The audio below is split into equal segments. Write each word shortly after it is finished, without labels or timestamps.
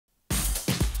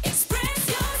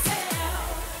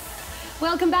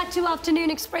Welcome back to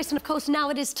Afternoon Express, and of course now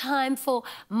it is time for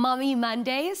Mommy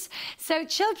Mondays. So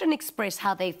children express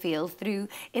how they feel through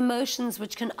emotions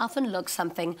which can often look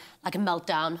something like a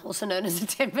meltdown, also known as a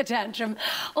temper tantrum.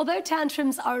 Although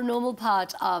tantrums are a normal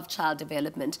part of child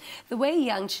development, the way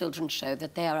young children show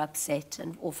that they are upset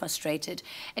or frustrated,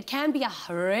 it can be a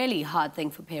really hard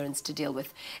thing for parents to deal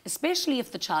with, especially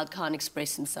if the child can't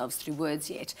express themselves through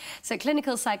words yet. So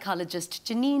clinical psychologist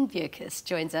Jeanine Beaukes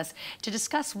joins us to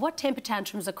discuss what temper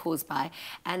tantrums are caused by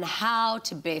and how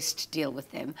to best deal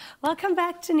with them. Welcome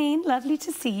back, Jeanine. Lovely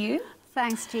to see you.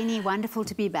 Thanks, Jeannie. Wonderful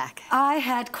to be back. I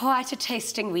had quite a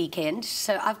tasting weekend.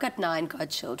 So I've got 9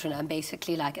 godchildren. I'm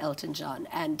basically like Elton John.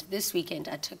 And this weekend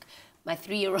I took my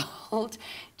 3-year-old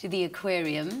to the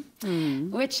aquarium,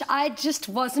 which I just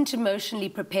wasn't emotionally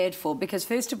prepared for because,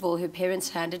 first of all, her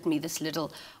parents handed me this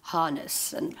little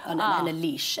harness and a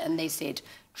leash, and they said,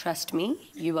 "Trust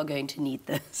me, you are going to need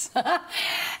this."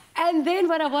 And then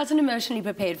what I wasn't emotionally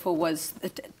prepared for was the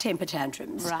temper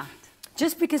tantrums. Right.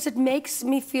 Just because it makes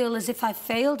me feel as if I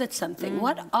failed at something.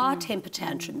 What are temper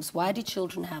tantrums? Why do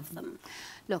children have them?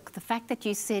 Look, the fact that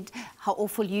you said how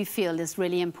awful you feel is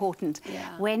really important.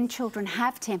 Yeah. When children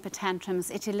have temper tantrums,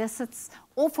 it elicits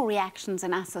awful reactions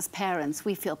in us as parents.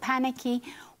 We feel panicky,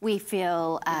 we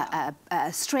feel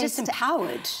stressed.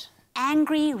 Disempowered.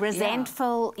 Angry,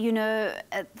 resentful, you know,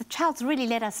 the child's really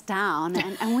let us down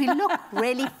and we look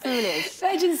really foolish.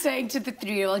 Imagine saying to the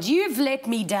 3-year-old, "You've let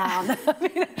me down." I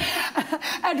mean,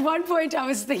 at one point I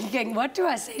was thinking, what do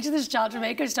I say to this child to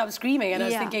make her stop screaming? And I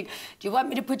was thinking, do you want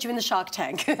me to put you in the Shark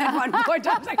Tank? At one point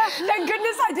I was like, thank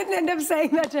goodness I didn't end up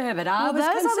saying that to her, but I was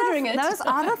considering it. Those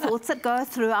are the thoughts that go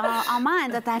through our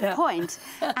mind at that point.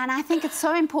 And I think it's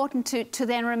so important to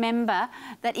then remember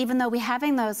that even though we're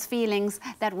having those feelings,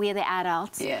 that we're the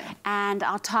adults, and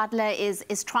our toddler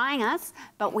is trying us,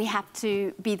 but we have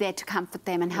to be there to comfort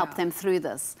them and help them through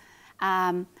this.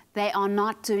 They are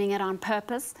not doing it on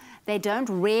purpose. They don't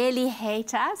really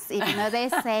hate us, even though they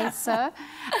say so.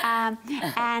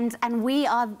 And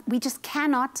we just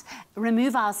cannot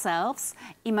remove ourselves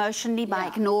emotionally by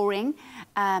ignoring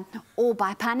or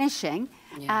by punishing.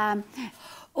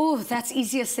 Oh, that's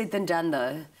easier said than done,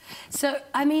 though. So,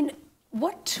 I mean,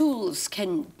 what tools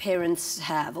can parents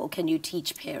have, or can you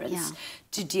teach parents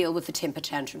to deal with the temper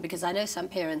tantrum? Because I know some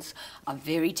parents are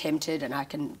very tempted, and I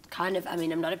can kind of, I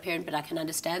mean, I'm not a parent, but I can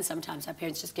understand sometimes our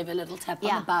parents just give a little tap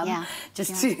on the bum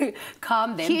just to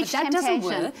calm them. Huge but that doesn't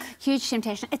work. Huge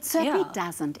temptation. It certainly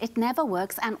doesn't. It never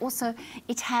works, and also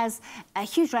it has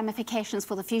huge ramifications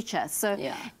for the future. So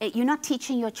you're not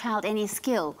teaching your child any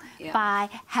skill by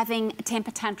having a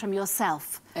temper tantrum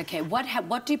yourself. Okay,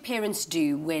 what do parents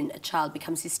do when a child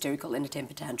becomes hysterical in a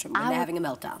temper tantrum, when they're having a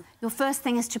meltdown? Your first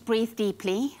thing is to breathe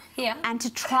deeply and to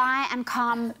try and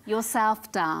calm yourself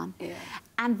down.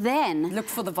 And then... Look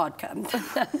for the vodka. I'm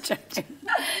joking.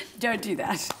 Don't do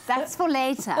that. That's for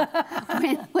later,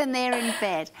 when they're in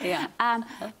bed.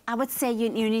 I would say you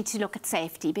need to look at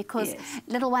safety, because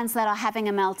little ones that are having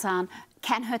a meltdown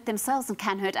can hurt themselves and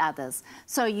can hurt others.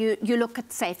 So you look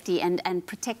at safety and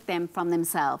protect them from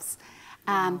themselves.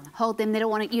 Hold them. You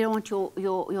don't want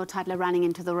your toddler running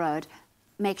into the road.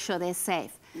 Make sure they're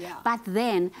safe. But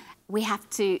then we have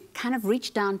to kind of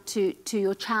reach down to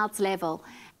your child's level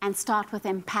and start with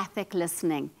empathic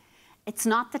listening. It's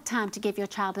not the time to give your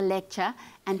child a lecture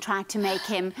and try to make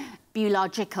him be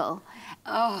logical.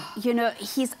 You know,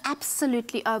 he's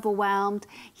absolutely overwhelmed.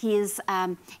 He's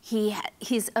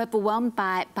overwhelmed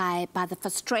by the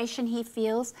frustration he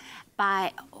feels,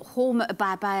 by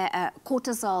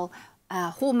cortisol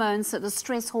hormones. So the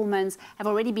stress hormones have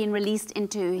already been released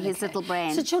into his little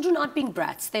brain. So children aren't being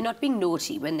brats. They're not being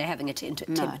naughty when they're having a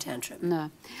temper tantrum. No.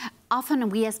 Often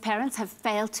we as parents have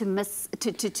failed to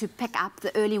pick up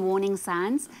the early warning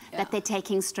signs that they're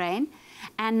taking strain.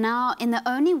 And now, in the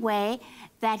only way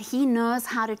that he knows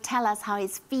how to tell us how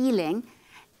he's feeling,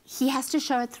 he has to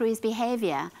show it through his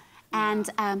behavior. And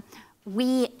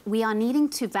we are needing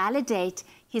to validate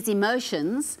his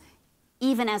emotions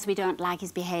even as we don't like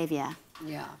his behavior.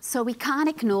 So we can't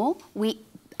ignore.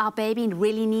 Our baby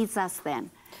really needs us then.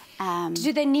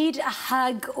 Do they need a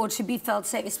hug or to be felt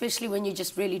safe, especially when you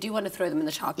just really do want to throw them in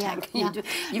the Shark Tank?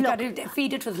 You've got to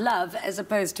feed it with love as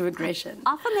opposed to aggression.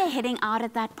 Often they're heading out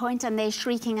at that point and they're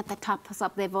shrieking at the tops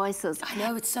of their voices. I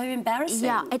know, it's so embarrassing.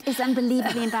 Yeah, it is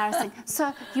unbelievably embarrassing.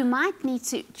 So you might need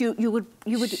to, you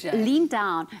would lean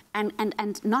down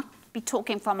and not be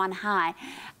talking from on high.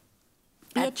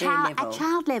 Be at your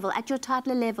child level, at your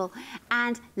toddler level,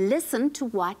 and listen to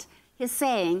what he's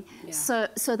saying.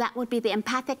 So that would be the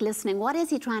empathic listening. What is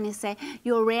he trying to say?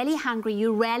 You're really hungry.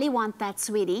 You really want that,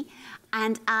 sweetie.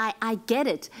 And I get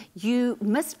it. You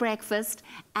missed breakfast.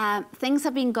 Things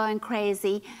have been going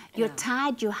crazy. You're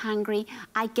tired. You're hungry.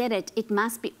 I get it. It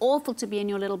must be awful to be in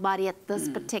your little body at this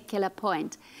particular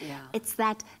point. It's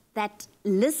that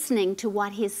listening to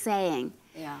what he's saying.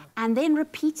 And then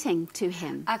repeating to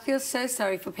him. I feel so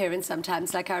sorry for parents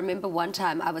sometimes. Like, I remember one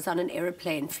time I was on an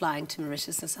aeroplane flying to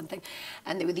Mauritius or something,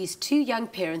 and there were these 2 young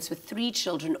parents with 3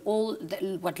 children, all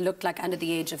what looked like under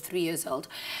the age of 3 years old.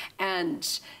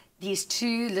 And these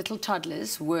 2 little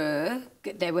toddlers were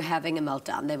having a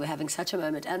meltdown. They were having such a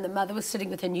moment. And the mother was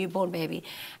sitting with her newborn baby.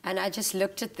 And I just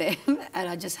looked at them and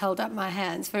I just held up my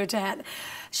hands for her to hand.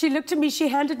 She looked at me, she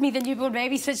handed me the newborn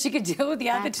baby so she could deal with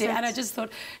the other 2. And I just thought,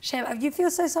 shame, you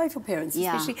feel so sorry for parents,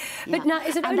 especially. But now,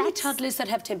 is it only toddlers that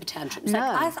have temper tantrums? No.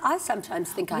 Like, I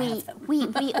sometimes think I have them.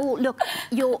 We all, look,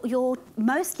 you're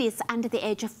mostly it's under the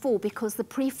age of 4 because the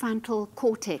prefrontal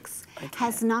cortex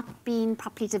has not been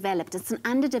properly developed. It's an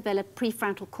underdeveloped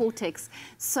prefrontal cortex.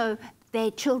 So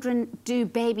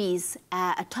babies,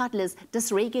 toddlers,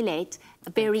 dysregulate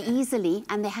very easily,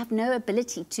 and they have no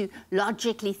ability to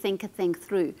logically think a thing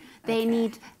through. They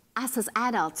need us as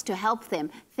adults to help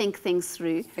them think things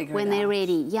through when they're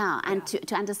ready, and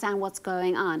to understand what's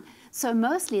going on. So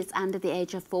mostly it's under the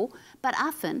age of 4, but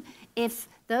often if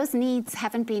those needs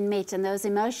haven't been met and those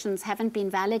emotions haven't been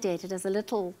validated as a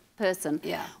little person,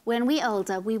 when we're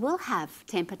older, we will have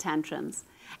temper tantrums.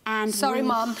 And sorry,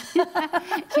 Mom. You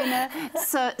know,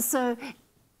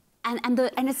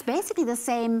 and it's basically the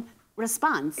same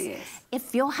response.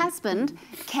 If your husband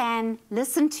can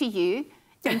listen to you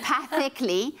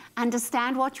empathically,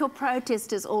 understand what your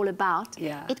protest is all about,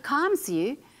 it calms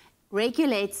you,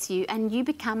 regulates you, and you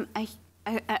become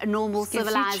a normal,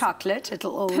 civilized chocolate,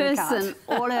 it'll all person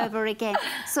all over again.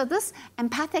 So this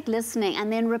empathic listening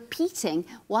and then repeating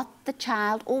what the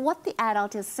child or what the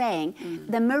adult is saying,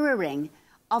 the mirroring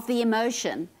of the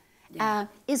emotion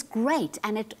is great,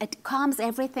 and it calms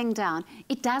everything down.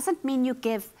 It doesn't mean you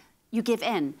give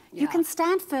in. You can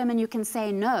stand firm and you can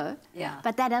say no,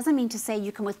 but that doesn't mean to say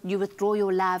you withdraw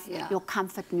your love, your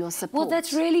comfort and your support. Well,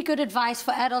 that's really good advice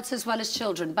for adults as well as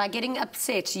children. By getting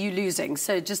upset, you're losing.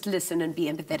 So just listen and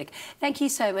be empathetic. Thank you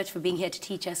so much for being here to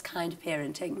teach us kind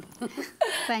parenting.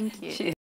 Thank you. Cheers.